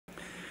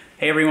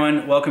Hey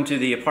everyone, welcome to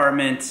the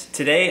apartment.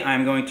 Today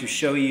I'm going to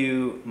show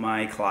you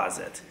my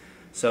closet.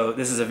 So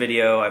this is a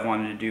video I've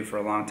wanted to do for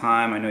a long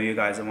time. I know you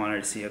guys have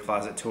wanted to see a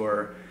closet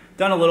tour.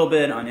 Done a little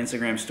bit on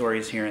Instagram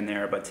stories here and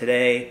there, but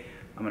today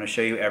I'm going to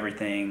show you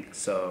everything.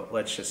 So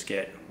let's just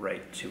get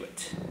right to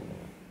it.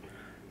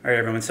 All right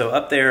everyone, so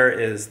up there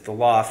is the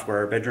loft where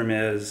our bedroom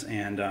is,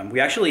 and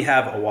we actually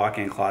have a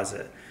walk-in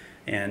closet.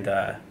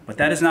 But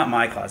that is not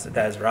my closet,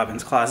 that is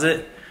Robin's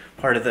closet.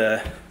 Part of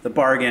the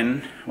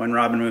bargain when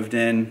Robin moved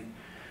in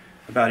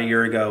about a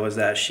year ago was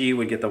that she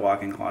would get the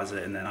walk-in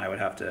closet and then I would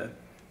have to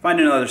find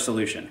another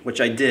solution, which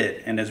I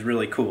did and is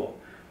really cool.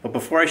 But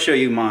before I show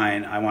you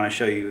mine, I want to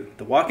show you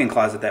the walk-in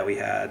closet that we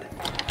had.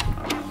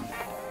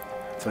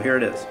 So here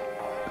it is.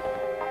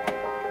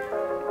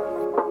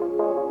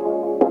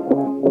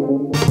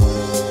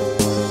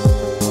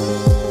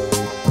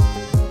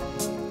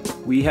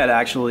 We had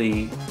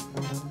actually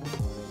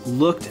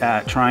looked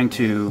at trying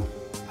to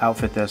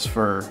outfit this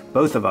for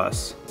both of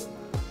us,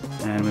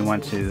 and we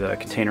went to the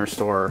Container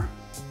Store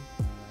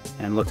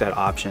and looked at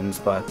options,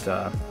 but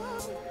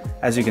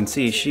as you can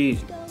see, she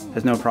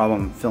has no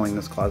problem filling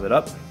this closet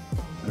up.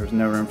 There's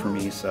no room for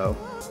me, so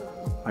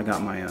I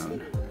got my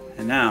own.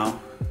 And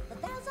now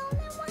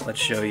let's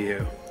show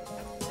you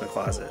the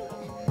closet.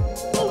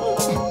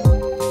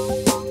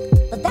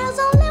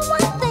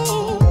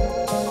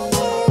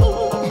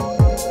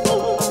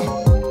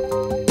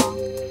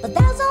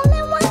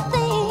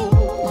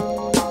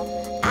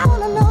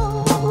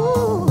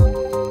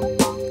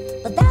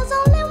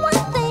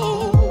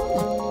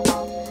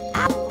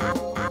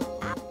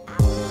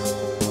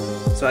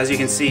 So as you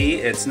can see,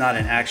 it's not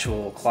an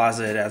actual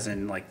closet as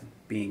in like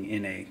being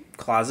in a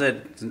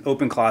closet. It's an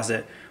open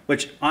closet,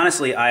 which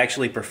honestly I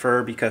actually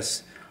prefer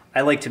because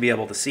I like to be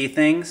able to see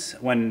things.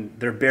 When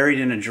they're buried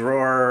in a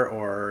drawer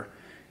or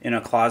in a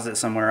closet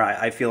somewhere,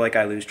 I feel like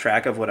I lose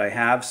track of what I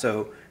have.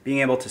 So being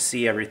able to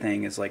see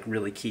everything is like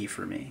really key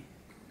for me.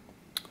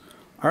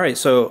 All right,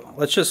 so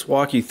let's just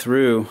walk you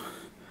through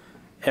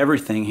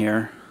everything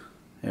here,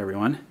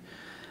 everyone.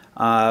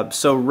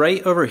 So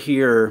right over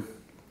here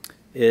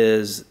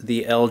is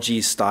the LG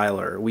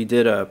styler. We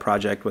did a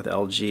project with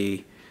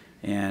LG,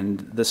 and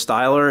the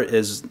styler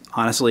is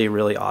honestly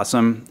really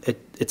awesome.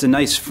 It's a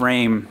nice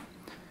frame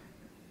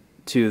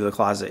to the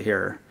closet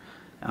here.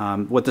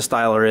 What the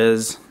styler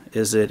is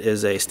it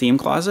is a steam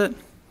closet.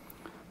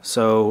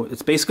 So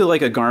it's basically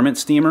like a garment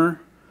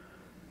steamer,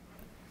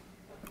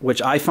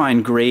 which I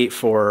find great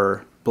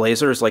for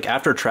blazers. Like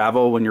after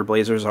travel, when your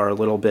blazers are a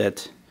little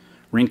bit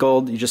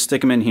wrinkled, you just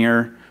stick them in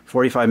here.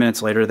 45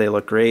 minutes later, they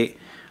look great.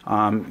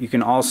 You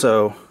can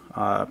also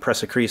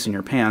press a crease in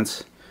your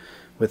pants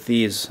with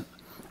these.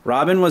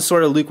 Robin was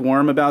sort of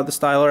lukewarm about the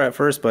styler at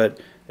first, but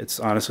it's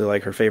honestly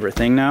like her favorite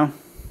thing now.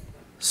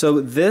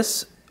 So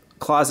this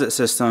closet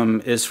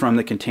system is from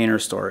the Container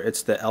Store.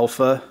 It's the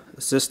Elfa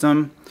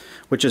system,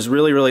 which is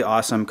really, really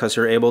awesome because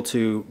you're able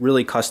to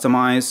really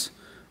customize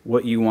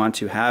what you want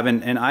to have.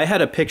 And I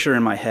had a picture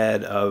in my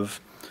head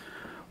of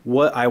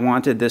what I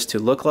wanted this to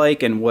look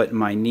like and what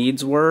my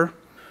needs were.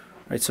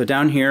 All right, so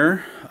down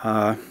here,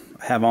 I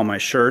have all my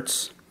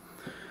shirts.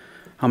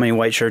 How many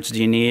white shirts do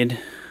you need?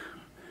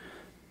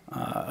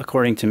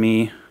 According to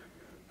me,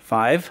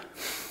 5.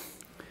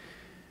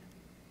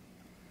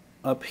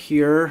 Up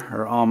here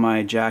are all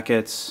my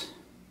jackets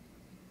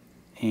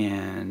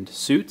and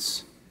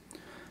suits.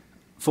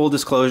 Full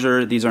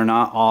disclosure, these are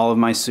not all of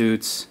my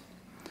suits.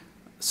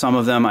 Some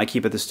of them I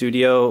keep at the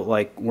studio,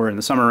 like we're in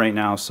the summer right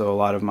now, so a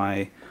lot of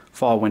my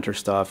fall winter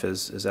stuff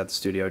is at the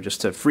studio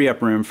just to free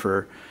up room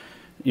for,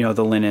 you know,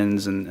 the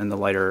linens and the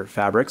lighter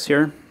fabrics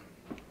here.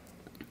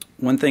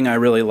 One thing I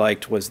really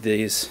liked was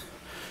these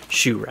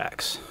shoe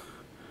racks.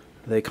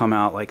 They come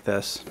out like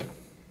this.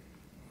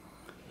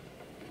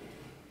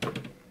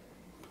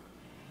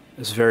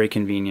 It's very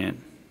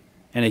convenient.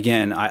 And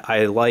again,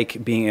 I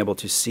like being able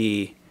to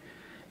see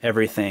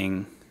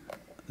everything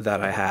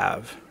that I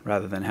have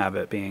rather than have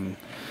it being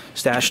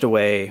stashed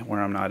away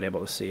where I'm not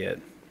able to see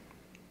it.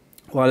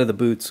 A lot of the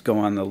boots go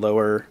on the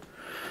lower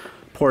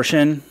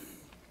portion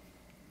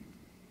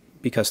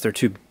because they're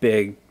too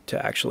big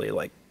to actually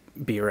like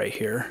be right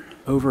here.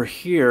 Over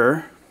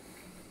here,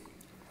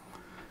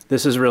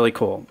 this is really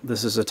cool.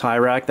 This is a tie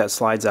rack that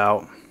slides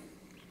out,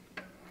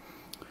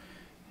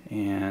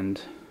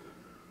 and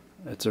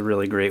it's a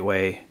really great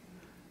way,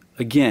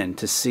 again,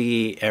 to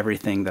see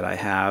everything that I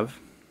have.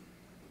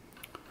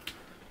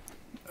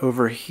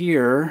 Over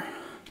here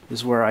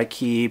is where I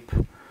keep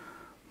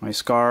my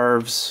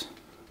scarves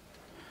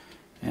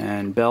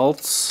and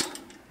belts,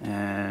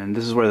 and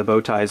this is where the bow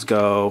ties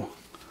go,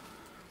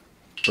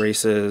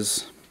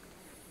 braces.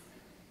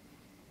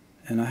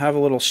 And I have a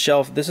little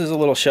shelf. This is a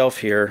little shelf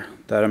here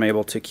that I'm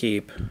able to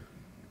keep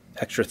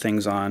extra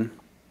things on.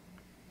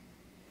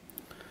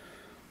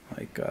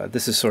 Like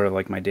this is sort of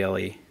like my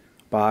daily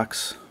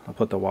box. I'll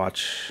put the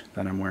watch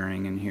that I'm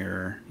wearing in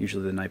here,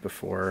 usually the night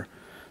before.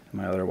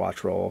 My other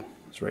watch roll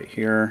is right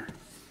here.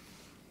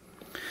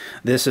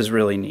 This is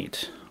really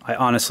neat. I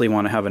honestly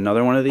want to have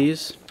another one of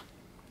these.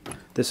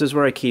 This is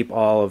where I keep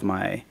all of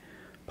my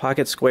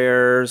pocket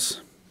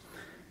squares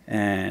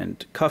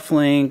and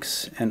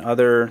cufflinks and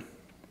other,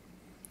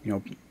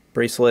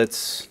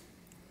 bracelets,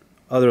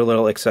 other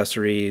little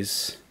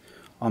accessories,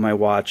 all my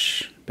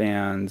watch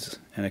bands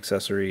and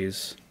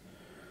accessories.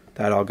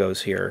 That all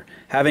goes here.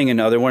 Having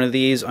another one of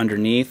these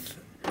underneath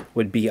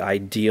would be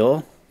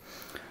ideal.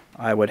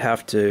 I would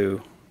have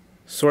to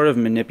sort of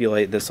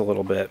manipulate this a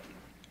little bit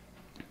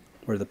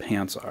where the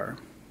pants are.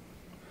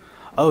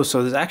 Oh,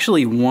 so there's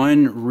actually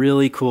one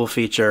really cool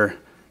feature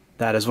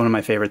that is one of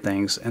my favorite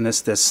things, and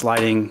this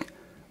sliding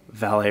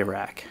valet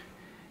rack.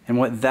 And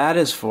what that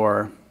is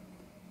for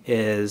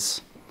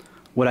is,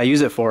 what I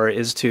use it for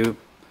is to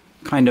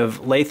kind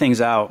of lay things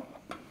out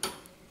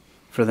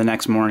for the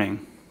next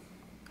morning.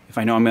 If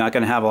I know I'm not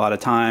going to have a lot of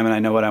time and I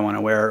know what I want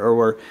to wear,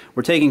 or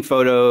we're taking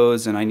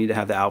photos and I need to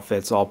have the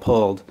outfits all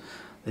pulled,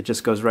 it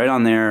just goes right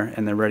on there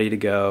and they're ready to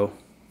go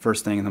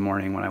first thing in the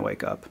morning when I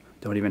wake up.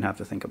 Don't even have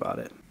to think about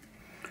it.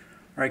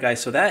 Alright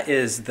guys, so that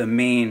is the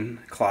main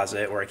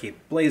closet where I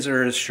keep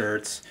blazers,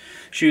 shirts,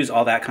 shoes,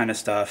 all that kind of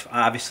stuff.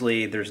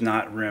 Obviously there's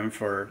not room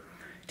for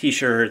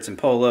t-shirts and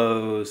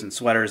polos and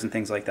sweaters and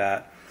things like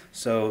that.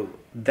 So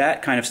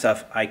that kind of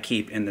stuff I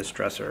keep in this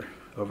dresser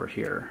over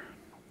here.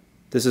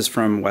 This is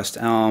from West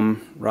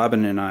Elm.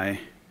 Robin and I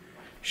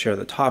share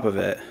the top of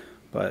it,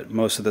 but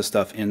most of the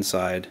stuff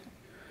inside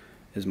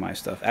is my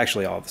stuff.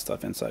 Actually, all the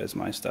stuff inside is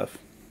my stuff.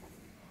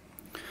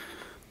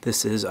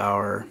 This is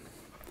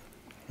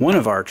one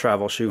of our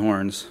travel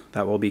shoehorns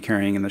that we'll be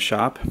carrying in the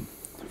shop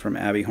from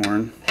Abby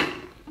Horn.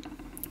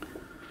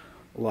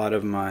 A lot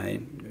of my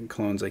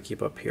colognes I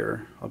keep up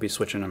here. I'll be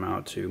switching them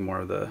out to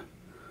more of the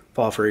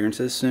fall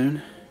fragrances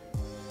soon.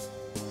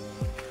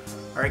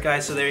 Alright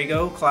guys, so there you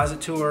go, closet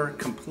tour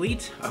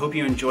complete. I hope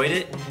you enjoyed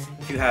it.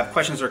 If you have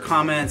questions or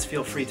comments,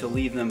 feel free to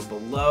leave them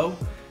below.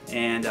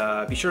 And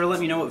be sure to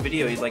let me know what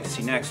video you'd like to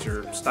see next,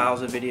 or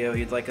styles of video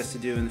you'd like us to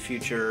do in the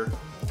future.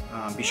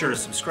 Be sure to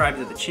subscribe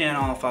to the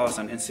channel, follow us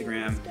on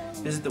Instagram,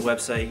 visit the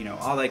website,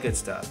 all that good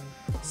stuff.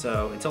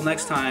 So until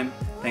next time,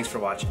 thanks for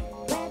watching.